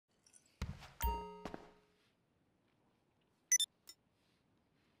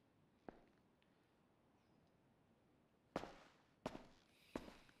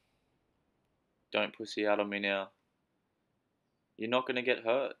Don't pussy out on me now. You're not gonna get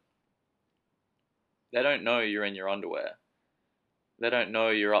hurt. They don't know you're in your underwear. They don't know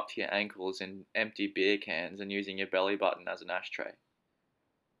you're up to your ankles in empty beer cans and using your belly button as an ashtray.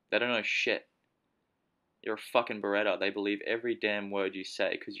 They don't know shit. You're a fucking Beretta. They believe every damn word you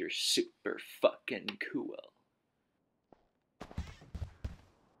say because you're super fucking cool.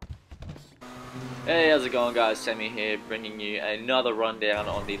 Hey, how's it going, guys? Sammy here, bringing you another rundown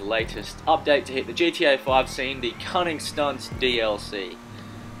on the latest update to hit the GTA 5 scene, the Cunning Stunts DLC.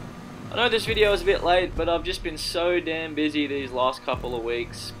 I know this video is a bit late, but I've just been so damn busy these last couple of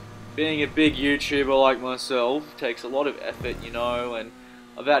weeks. Being a big YouTuber like myself takes a lot of effort, you know, and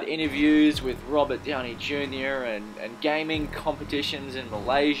I've had interviews with Robert Downey Jr. and gaming competitions in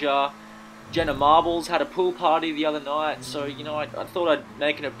Malaysia. Jenna Marbles had a pool party the other night, so, you know, I thought I'd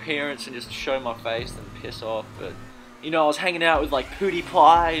make an appearance and just show my face and piss off, but, you know, I was hanging out with, like,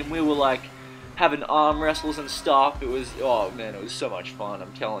 PewDiePie, and we were, like, having arm wrestles and stuff. It was, oh, man, it was so much fun,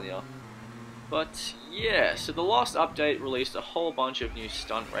 I'm telling you. But, yeah, so the last update released a whole bunch of new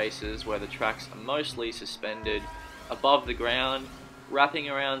stunt races where the tracks are mostly suspended above the ground, wrapping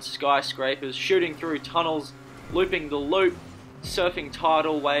around skyscrapers, shooting through tunnels, looping the loop, surfing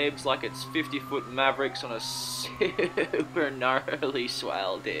tidal waves like it's 50-foot Mavericks on a super gnarly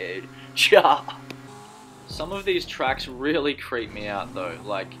swell, dude. Chop! Some of these tracks really creep me out though,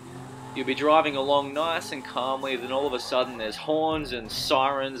 like, you'll be driving along nice and calmly, then all of a sudden there's horns and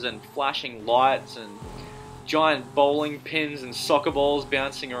sirens and flashing lights and giant bowling pins and soccer balls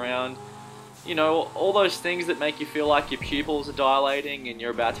bouncing around. You know, all those things that make you feel like your pupils are dilating and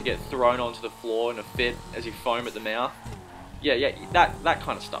you're about to get thrown onto the floor in a fit as you foam at the mouth. Yeah, that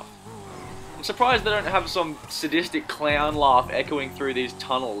kind of stuff. I'm surprised they don't have some sadistic clown laugh echoing through these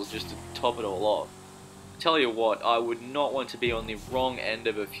tunnels just to top it all off. Tell you what, I would not want to be on the wrong end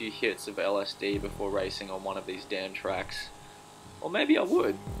of a few hits of LSD before racing on one of these damn tracks. Or maybe I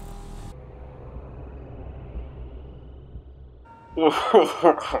would.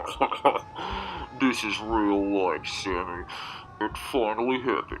 This is real life, Sammy. It finally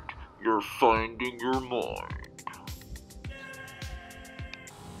happened. You're finding your mind.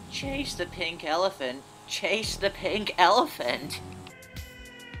 Chase the pink elephant. Chase the pink elephant.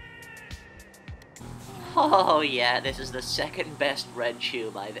 Oh yeah, this is the second best red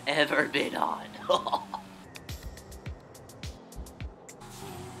tube I've ever been on.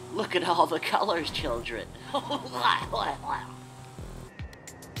 Look at all the colors, children. What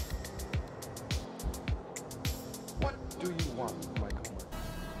do you want, Michael?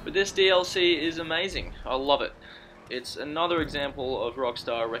 But this DLC is amazing. I love it. It's another example of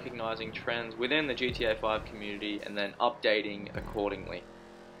Rockstar recognizing trends within the GTA 5 community and then updating accordingly.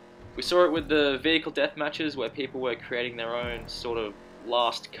 We saw it with the vehicle death matches where people were creating their own sort of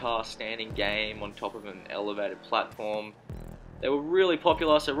last car standing game on top of an elevated platform. They were really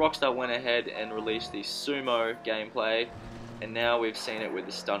popular, so Rockstar went ahead and released the sumo gameplay, and now we've seen it with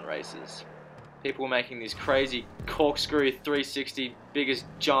the stunt races. People were making these crazy corkscrew 360 biggest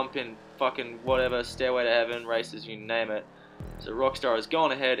jump in fucking whatever, Stairway to Heaven races, you name it. So Rockstar has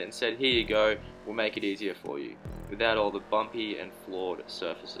gone ahead and said, here you go, we'll make it easier for you, without all the bumpy and flawed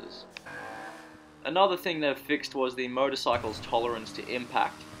surfaces. Another thing they've fixed was the motorcycle's tolerance to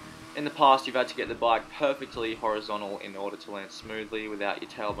impact. In the past, you've had to get the bike perfectly horizontal in order to land smoothly without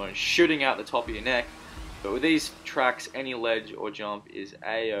your tailbone shooting out the top of your neck, but with these tracks, any ledge or jump is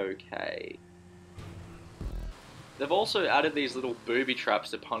a-okay. They've also added these little booby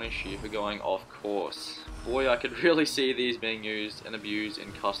traps to punish you for going off course. Boy, I could really see these being used and abused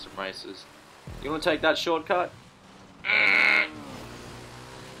in custom races. You want to take that shortcut?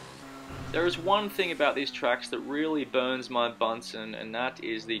 There is one thing about these tracks that really burns my Bunsen, and that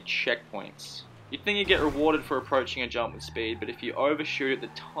is the checkpoints. You'd think you'd get rewarded for approaching a jump with speed, but if you overshoot it the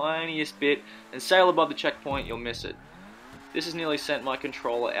tiniest bit and sail above the checkpoint, you'll miss it. This has nearly sent my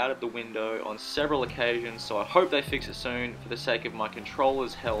controller out of the window on several occasions, so I hope they fix it soon for the sake of my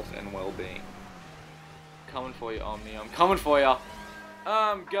controller's health and well-being. Coming for you, Omni, I'm coming for you!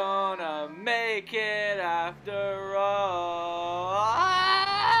 I'm gonna make it after all.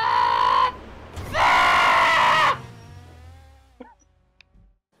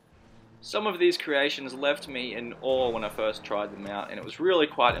 Some of these creations left me in awe when I first tried them out, and it was really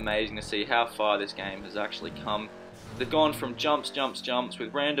quite amazing to see how far this game has actually come. They've gone from jumps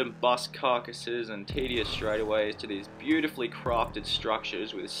with random bus carcasses and tedious straightaways to these beautifully crafted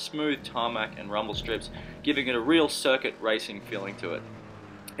structures with smooth tarmac and rumble strips, giving it a real circuit racing feeling to it.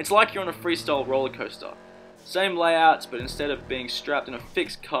 It's like you're on a freestyle roller coaster. Same layouts, but instead of being strapped in a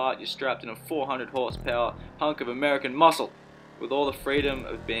fixed cart, you're strapped in a 400 horsepower hunk of American muscle, with all the freedom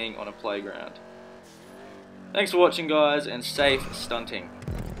of being on a playground. Thanks for watching guys, and safe stunting.